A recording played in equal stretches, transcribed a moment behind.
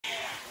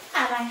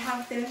and I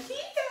have them here.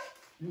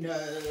 No.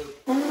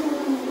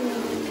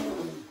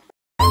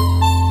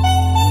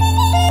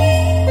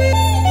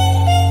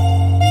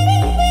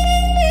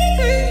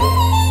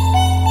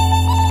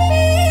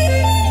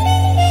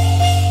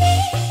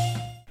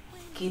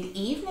 Good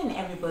evening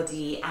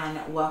everybody,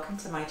 and welcome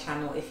to my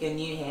channel. If you're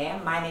new here,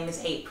 my name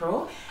is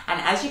April,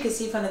 and as you can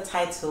see from the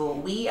title,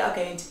 we are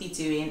going to be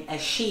doing a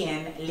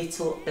SHEIN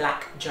little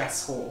black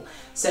dress haul.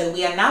 So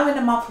we are now in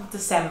the month of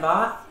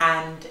December,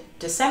 and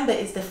December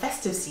is the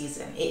festive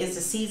season. It is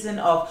the season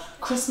of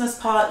Christmas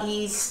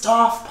parties,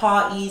 staff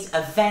parties,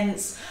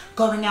 events,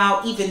 going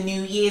out, even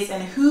New Year's,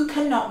 and who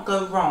cannot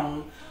go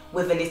wrong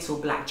with a little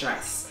black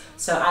dress?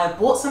 So I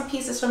bought some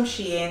pieces from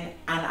SHEIN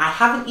and I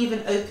haven't even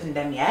opened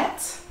them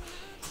yet.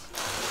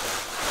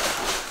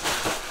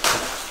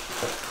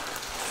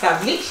 So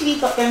I've literally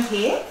got them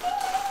here.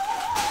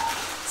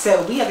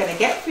 So we are going to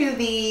get through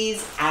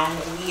these and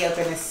we are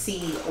going to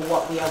see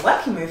what we are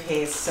working with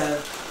here.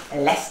 So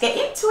let's get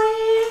into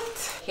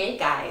it. Okay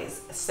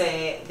guys, so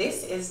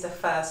this is the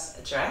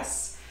first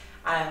dress.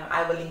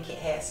 I will link it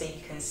here so you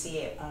can see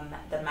it on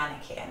the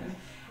mannequin.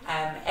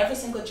 Every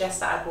single dress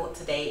that I bought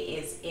today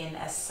is in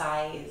a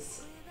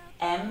size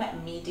M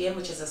medium,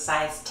 which is a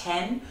size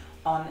 10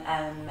 on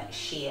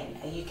SHEIN,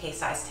 a UK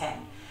size 10.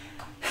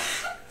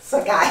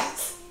 So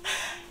guys,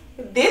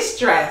 this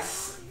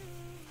dress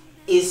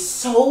is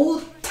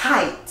so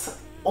tight.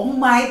 Oh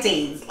my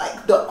days,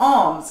 like the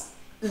arms,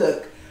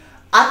 look,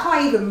 I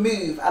can't even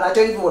move and I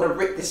don't even want to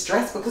rip this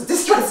dress because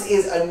this dress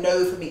is a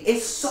no for me.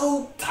 It's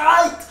so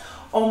tight.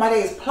 Oh my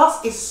days,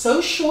 plus it's so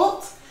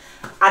short.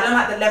 I don't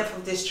like the length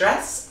of this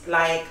dress.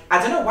 Like,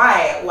 I don't know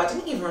why, or I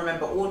didn't even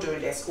remember ordering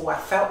this, or I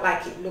felt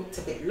like it looked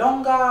a bit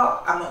longer.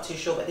 I'm not too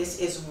sure, but this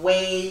is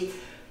way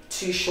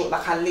too short.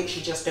 Like, I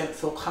literally just don't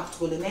feel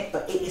comfortable in it,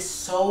 but it is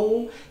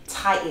so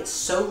tight, it's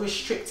so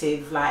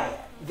restrictive. Like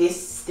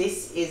this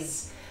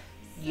is,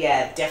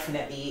 yeah,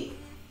 definitely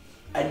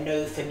a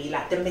no for me.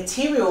 Like, the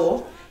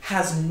material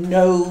has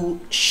no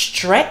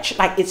stretch,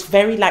 like it's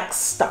very like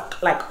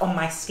stuck like on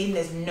my skin.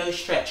 There's no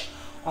stretch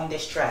on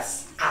this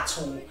dress at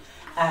all.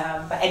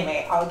 But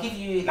anyway, I'll give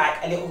you like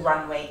a little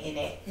runway in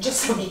it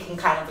just so we can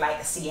kind of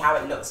like see how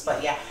it looks.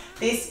 But yeah,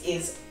 this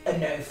is a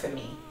no for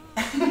me.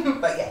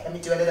 But yeah, let me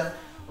do a little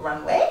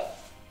runway.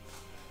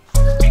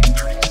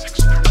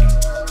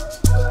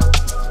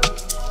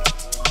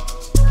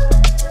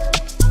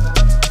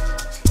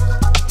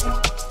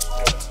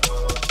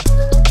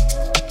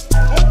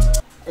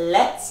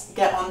 Let's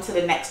get on to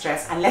the next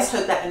dress and let's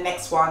hope that the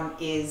next one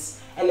is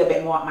a little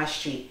bit more up my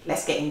street.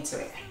 Let's get into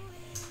it.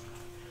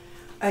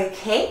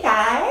 Okay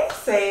guys,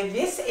 so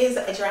this is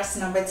dress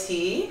number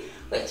 2,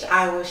 which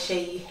I will show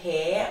you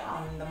here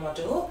on the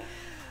model.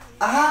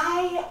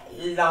 I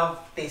love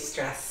this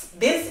dress.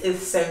 This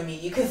is so me.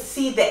 You can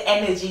see the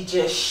energy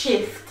just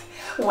shift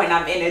when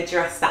I'm in a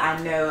dress that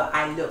I know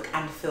I look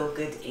and feel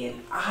good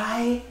in.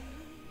 I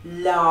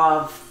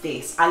love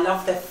this. I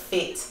love the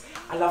fit.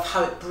 I love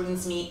how it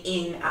brings me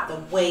in at the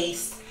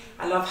waist.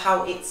 I love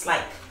how it's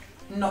like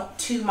not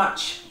too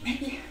much.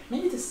 Maybe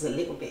this is a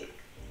little bit,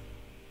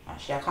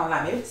 actually I can't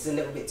lie, maybe this is a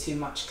little bit too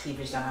much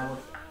cleavage than I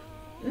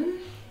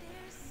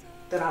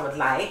would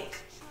like.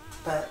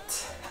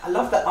 But I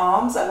love the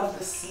arms, I love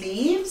the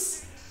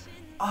sleeves.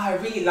 Oh, I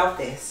really love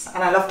this,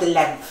 and I love the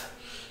length.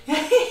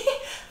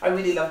 I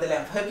really love the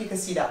length. I hope you can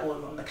see that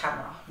all on the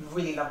camera. I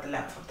really love the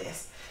length of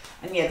this.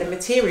 And yeah, the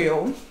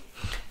material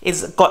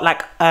is got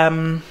like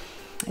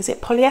is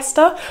it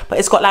polyester? But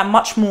it's got like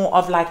much more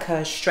of like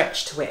a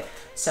stretch to it,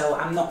 so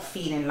I'm not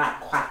feeling like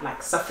quite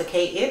like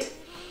suffocated.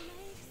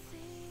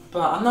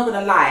 But I'm not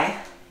gonna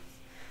lie,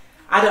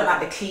 I don't like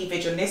the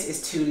cleavage on this,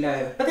 is too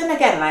low. But then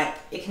again, like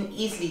it can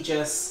easily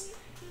just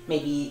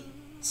maybe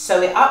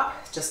sew it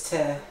up just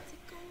to,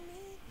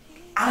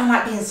 I don't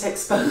like being so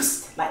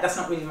exposed. Like that's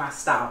not really my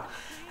style.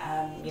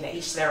 You know,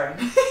 each their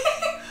own.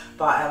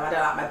 But I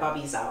don't like my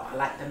bubbies out. I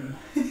like them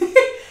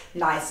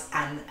nice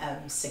and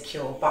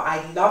secure. But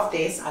I love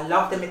this. I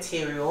love the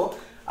material.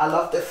 I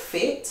love the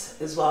fit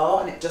as well,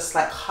 and it just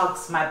like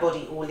hugs my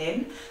body all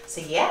in.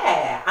 So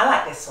yeah, I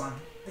like this one.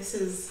 This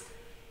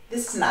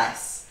is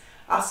nice.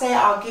 I'll say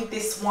I'll give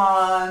this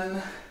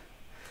one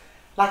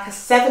like a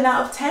 7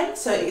 out of 10.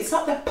 So it's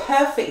not the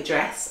perfect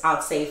dress,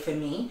 I'd say, for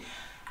me,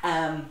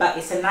 but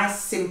it's a nice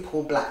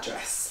simple black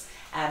dress.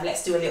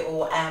 Let's do a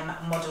little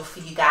model for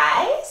you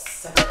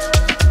guys.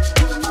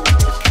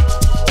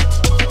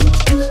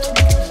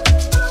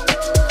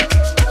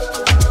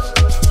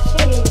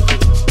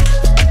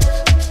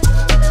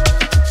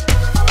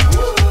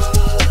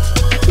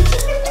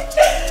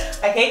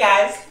 Okay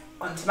guys,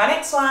 on to my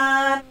next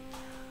one.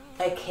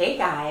 Okay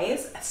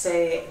guys, so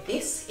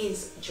this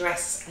is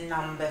dress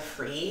number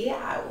 3.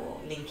 I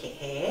will link it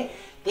here.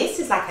 This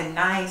is like a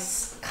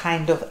nice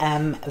kind of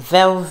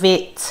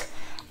velvet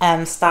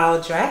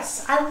style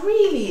dress. I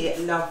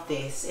really love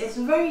this. It's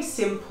very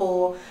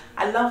simple.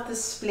 I love the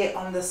split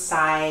on the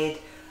side.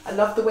 I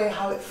love the way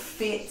how it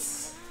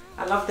fits.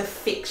 I love the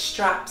thick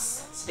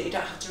straps so that you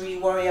don't have to really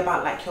worry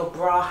about like your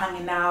bra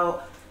hanging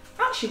out.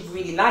 I actually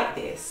really like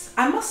this.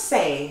 I must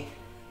say,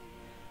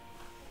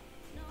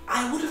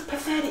 I would have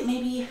preferred it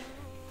maybe a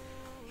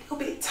little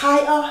bit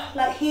tighter,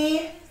 like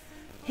here.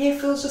 Here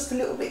feels just a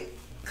little bit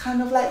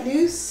kind of like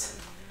loose.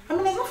 I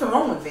mean, there's nothing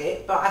wrong with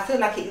it, but I feel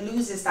like it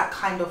loses that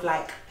kind of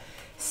like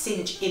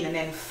cinch in and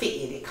then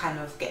fitted. It kind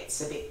of gets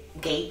a bit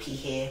gapey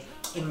here,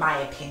 in my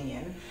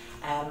opinion.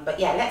 But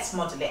yeah, let's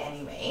model it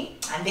anyway.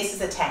 And this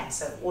is a 10,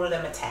 so all of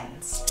them are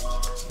 10s.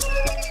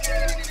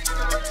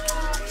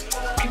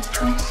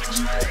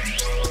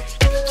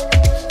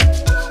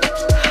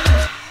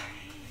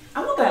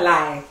 I'm not gonna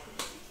lie.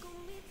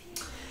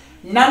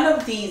 None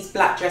of these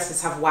black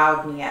dresses have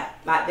wowed me yet.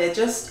 Like, they're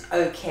just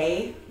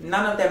okay.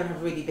 None of them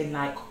have really been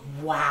like,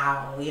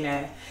 wow, you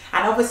know.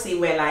 And obviously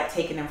we're like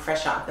taking them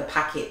fresh out of the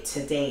packet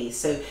today.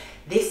 So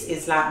this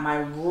is like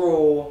my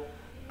raw,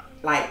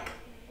 like,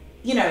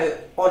 you know,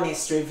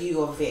 honest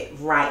review of it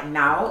right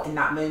now in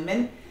that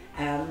moment.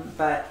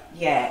 But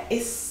yeah,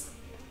 this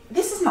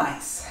is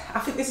nice. I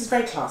think this is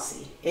very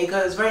classy. It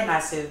goes very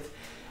nice with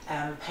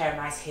a pair of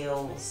nice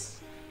heels,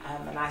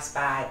 a nice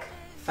bag,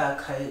 fur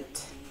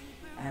coat.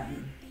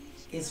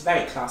 Is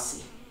very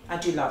classy. I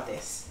do love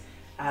this,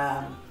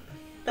 but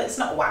it's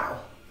not wow,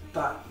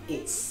 but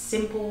it's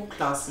simple,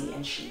 classy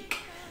and chic.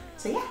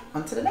 So yeah,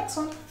 on to the next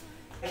one.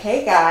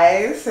 Okay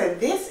guys, so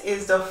this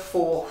is the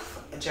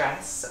 4th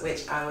dress,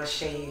 which I will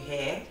show you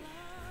here.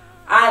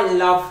 I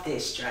love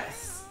this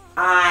dress.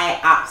 I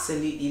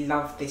absolutely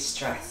love this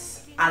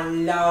dress. I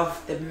love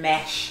the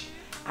mesh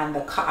and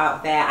the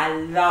cutout there. I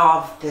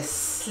love the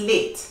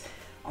slit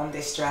on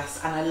this dress,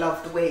 and I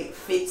love the way it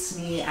fits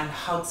me and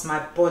hugs my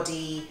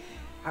body.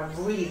 I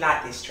really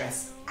like this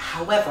dress.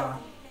 However,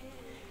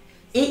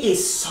 it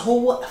is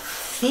so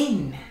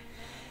thin.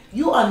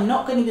 You are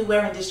not going to be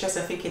wearing this dress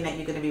and thinking that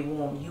you're going to be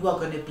warm. You are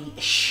going to be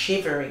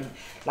shivering.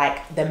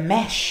 Like, the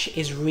mesh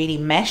is really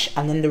mesh,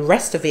 and then the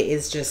rest of it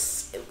is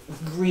just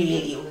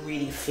really,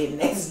 really thin.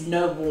 There's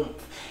no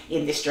warmth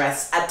in this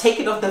dress. I'd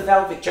taken off the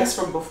velvet dress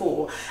from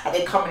before, and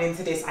then coming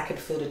into this, I could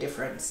feel the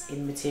difference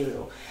in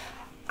material.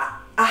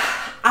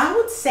 I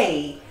would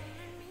say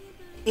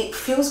it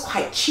feels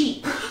quite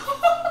cheap.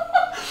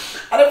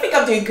 I don't think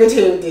I'm doing good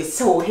here with this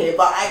haul here,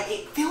 but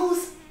it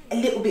feels a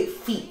little bit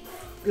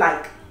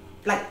like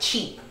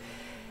cheap.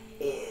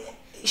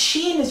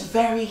 SHEIN is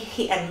very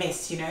hit and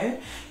miss, you know.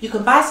 You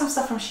can buy some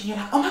stuff from SHEIN, you're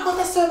like, oh my god,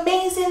 that's so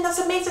amazing, that's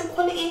amazing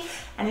quality.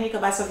 And then you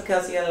can buy something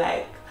else, you're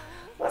like,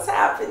 what's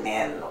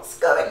happening? What's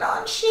going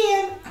on,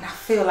 SHEIN? And I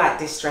feel like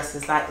this dress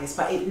is like this,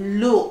 but it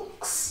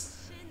looks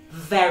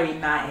very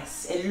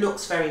nice. It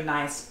looks very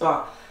nice,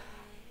 but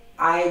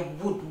I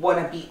would want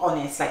to be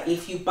honest, like,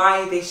 if you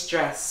buy this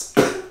dress,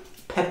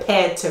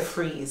 prepared to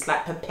freeze,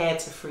 like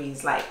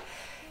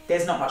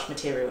there's not much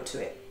material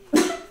to it.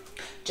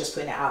 Just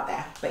putting it out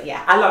there. But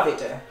yeah, I love it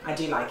though. I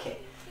do like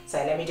it. So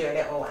let me do a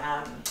little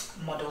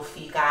model for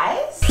you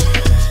guys.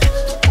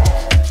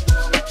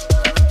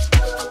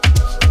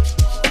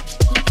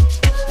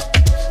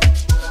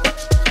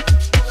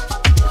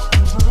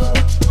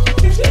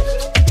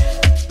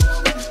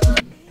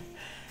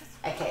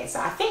 Okay,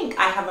 so I think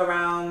I have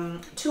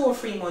around 2 or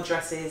 3 more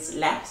dresses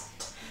left.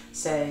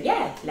 So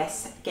yeah,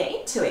 let's get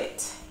into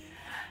it.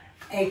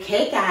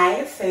 Okay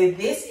guys, so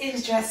this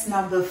is dress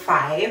number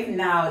 5.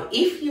 Now,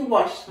 if you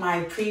watched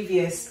my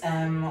previous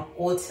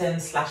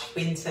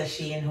autumn/winter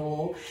SHEIN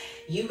haul,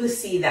 you will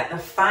see that the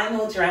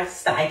final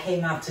dress that I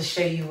came out to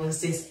show you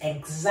was this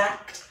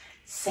exact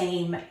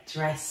same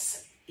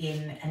dress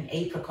in an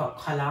apricot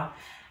color,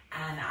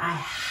 and I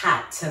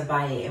had to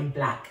buy it in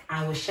black.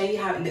 I will show you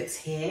how it looks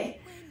here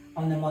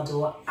on the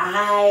model.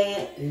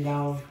 I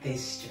love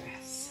this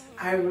dress.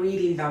 I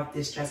really love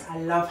this dress. I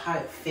love how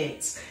it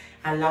fits.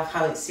 I love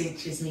how it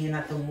cinches me in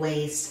at the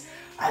waist.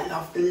 I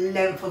love the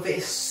length of it.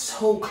 It's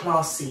so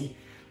classy.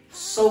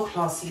 So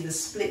classy. The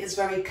split is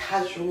very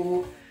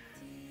casual.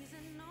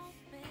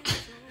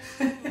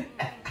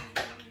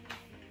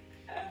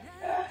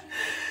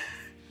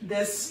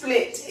 The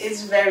split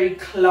is very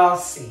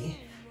classy,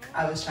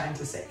 I was trying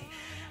to say.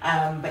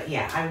 But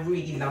yeah, I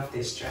really love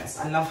this dress.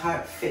 I love how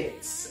it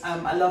fits.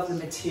 I love the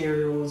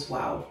material as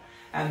well.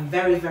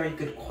 Very, very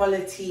good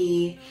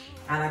quality.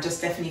 And I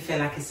just definitely feel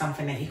like it's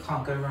something that you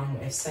can't go wrong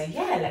with. So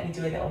yeah, let me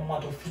do a little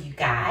model for you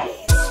guys.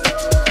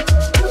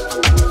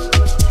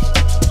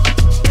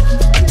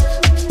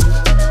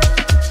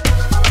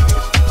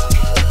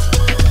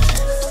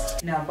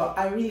 No, but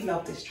I really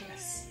love this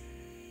dress.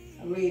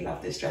 I really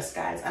love this dress,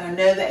 guys. And I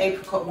know the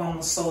apricot one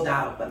was sold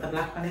out, but the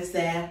black one is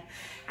there.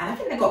 And I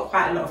think they've got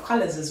quite a lot of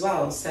colors as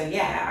well. So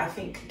yeah, I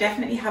think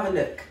definitely have a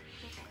look.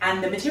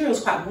 And the material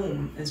is quite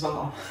warm as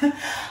well,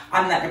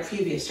 unlike the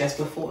previous dress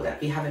before that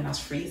be having us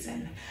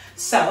freezing.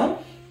 So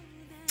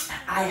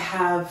I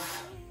have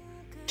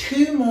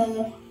 2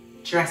 more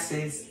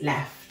dresses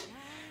left.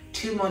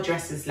 2 more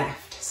dresses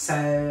left.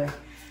 So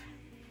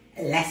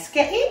let's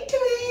get into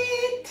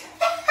it.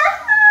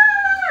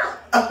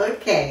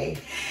 Okay,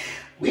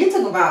 we're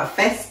talking about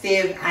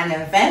festive and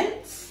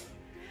events.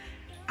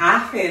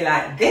 I feel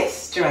like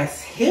this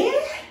dress here,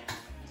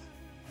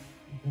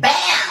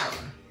 bam!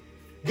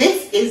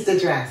 This is the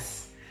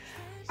dress.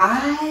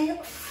 I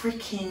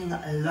freaking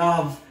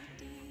love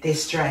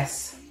this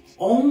dress.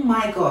 Oh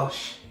my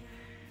gosh.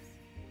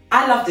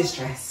 I love this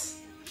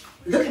dress.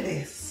 Look at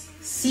this.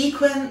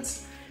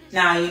 Sequins.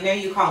 Now, you know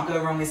you can't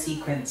go wrong with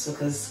sequins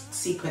because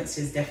sequins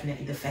is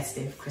definitely the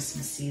festive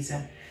Christmas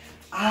season.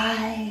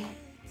 I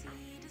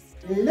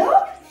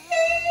love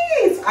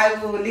this.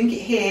 I will link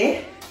it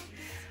here.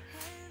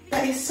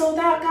 But it's sold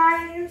out,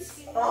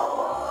 guys.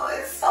 Oh,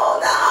 it's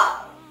sold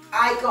out.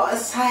 I got a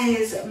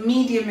size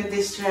medium in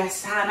this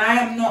dress and I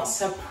am not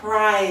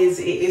surprised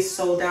it is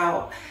sold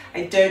out.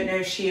 I don't know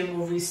if SHEIN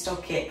will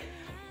restock it,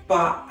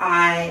 but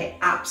I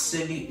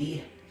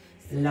absolutely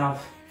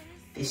love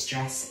this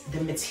dress.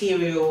 The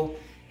material,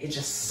 it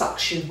just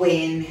sucks you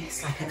in.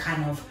 It's like a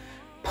kind of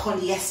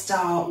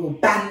polyester or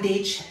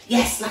bandage.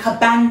 Yes, like a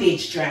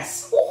bandage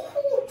dress.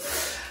 Ooh,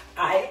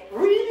 I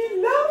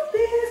really love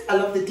this. I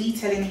love the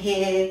detailing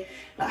here,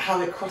 like how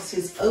it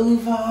crosses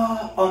over.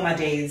 Oh my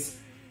days.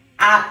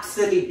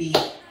 Absolutely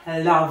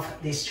love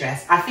this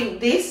dress. I think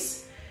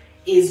this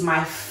is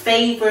my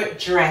favorite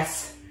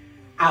dress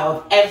out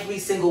of every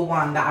single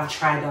one that I've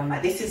tried on.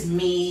 Like, this is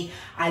me.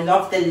 I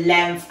love the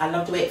length. I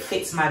love the way it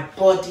fits my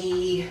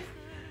body.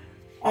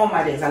 Oh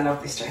my days, I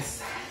love this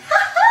dress.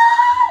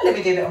 Let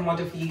me do a little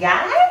model for you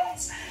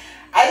guys.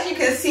 As you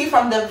can see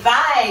from the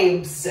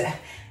vibes,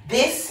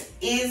 this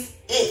is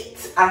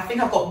it. I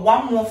think I've got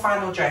one more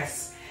final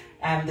dress,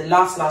 the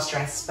last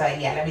dress,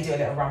 but yeah, let me do a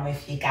little runway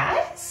for you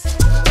guys.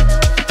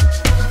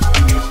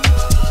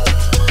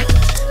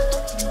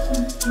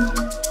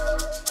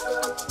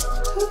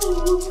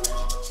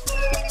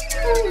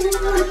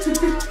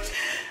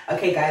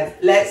 Okay guys,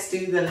 let's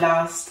do the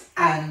last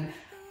and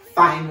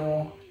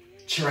final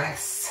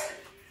dress.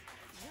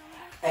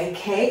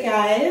 Okay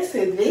guys,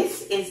 so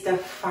this is the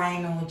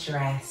final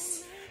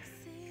dress.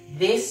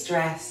 This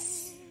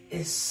dress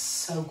is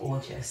so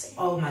gorgeous.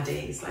 Oh my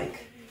days,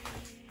 like,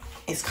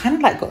 it's kind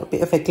of like got a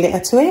bit of a glitter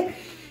to it.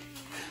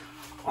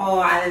 Oh,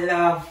 I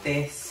love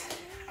this.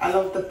 I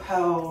love the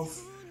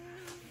pearls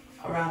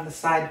around the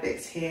side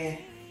bits here.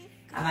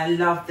 And I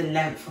love the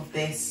length of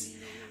this.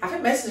 I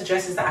think most of the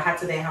dresses that I had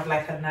today have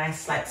like a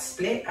nice like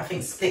split. I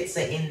think splits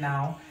are in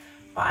now.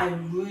 But I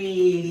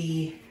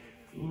really,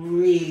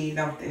 really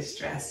love this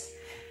dress.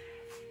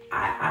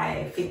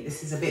 I think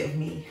this is a bit of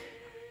me.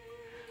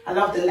 I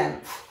love the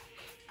length.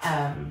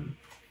 I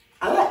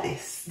like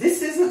this.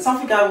 This isn't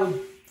something I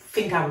would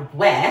think I would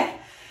wear,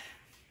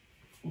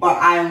 but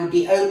I would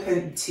be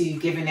open to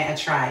giving it a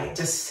try. It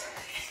just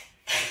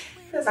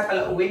feels like a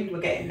little wind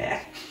we're getting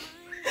there.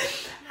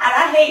 And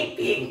I hate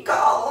being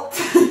cold.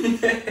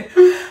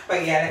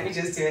 But yeah, let me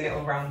just do a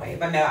little runway.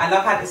 But no, I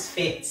love how this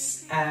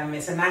fits.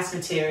 It's a nice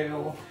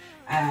material.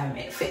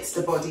 It fits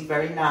the body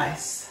very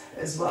nice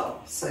as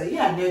well. So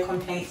yeah, no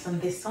complaints on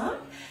this one.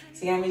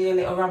 So yeah, let me do a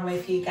little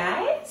runway for you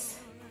guys.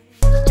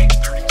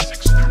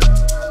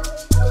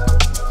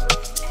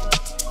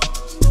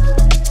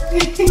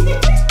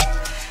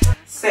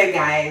 So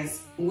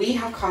guys, we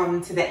have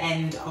come to the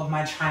end of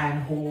my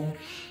try-on haul.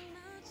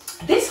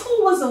 This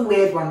haul was a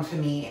weird one for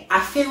me. I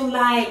feel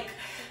like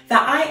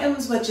the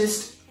items were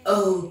just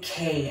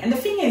okay. And the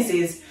thing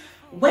is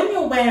when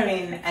you're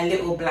wearing a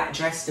little black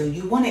dress though,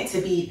 you want it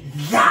to be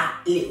that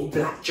little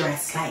black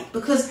dress, like,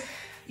 because,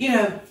 you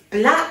know,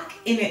 black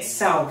in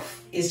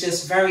itself is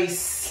just very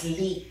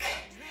sleek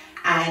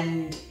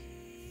and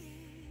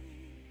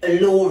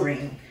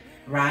alluring,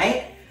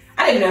 right?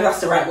 I don't even know if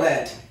that's the right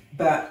word,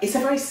 but it's a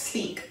very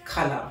sleek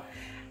color.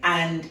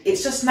 And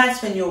it's just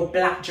nice when your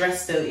black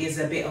dress though is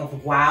a bit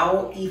of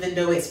wow, even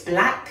though it's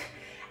black.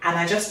 And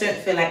I just don't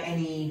feel like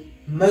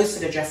most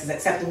of the dresses,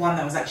 except the one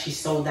that was actually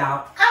sold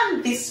out,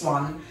 and this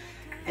one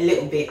a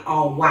little bit,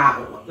 are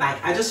wow.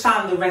 Like, I just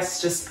found the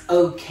rest just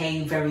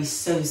okay, very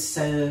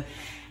so-so.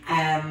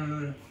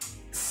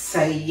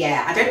 So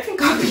yeah, I don't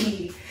think I'll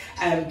be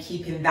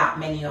keeping that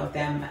many of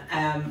them.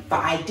 But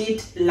I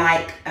did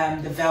like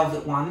the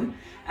velvet one.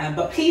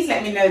 But please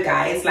let me know,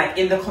 guys, like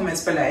in the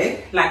comments below,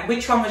 like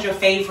which one was your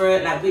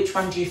favorite? Like which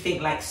one do you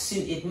think like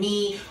suited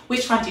me?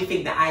 Which one do you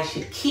think that I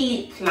should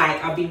keep?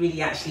 Like, I'll be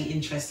really actually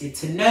interested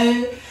to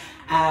know.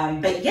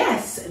 But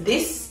yes,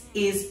 this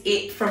is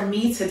it from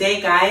me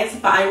today, guys.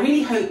 But I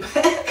really hope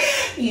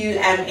you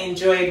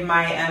enjoyed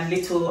my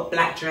little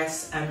black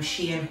dress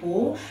SHEIN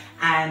haul.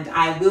 And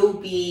I will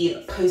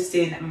be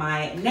posting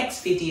my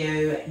next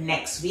video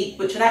next week,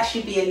 which will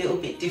actually be a little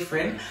bit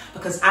different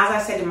because, as I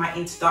said in my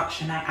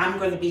introduction, I am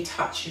going to be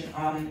touching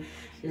on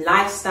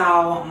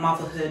lifestyle,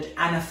 motherhood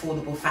and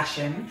affordable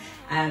fashion.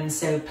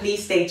 So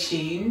please stay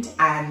tuned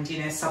and,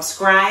 you know,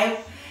 subscribe.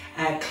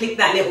 Click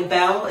that little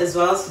bell as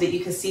well so that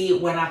you can see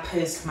when I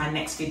post my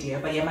next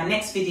video. But yeah, my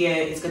next video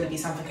is going to be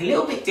something a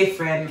little bit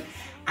different,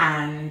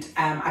 and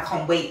I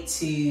can't wait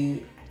to,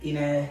 you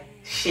know,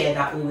 share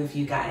that all with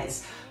you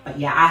guys. But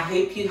yeah, I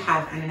hope you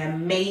have an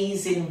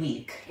amazing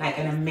week, like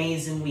an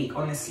amazing week,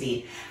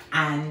 honestly.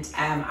 And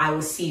I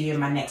will see you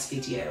in my next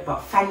video. But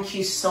thank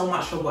you so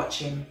much for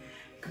watching.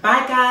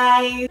 Goodbye,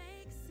 guys.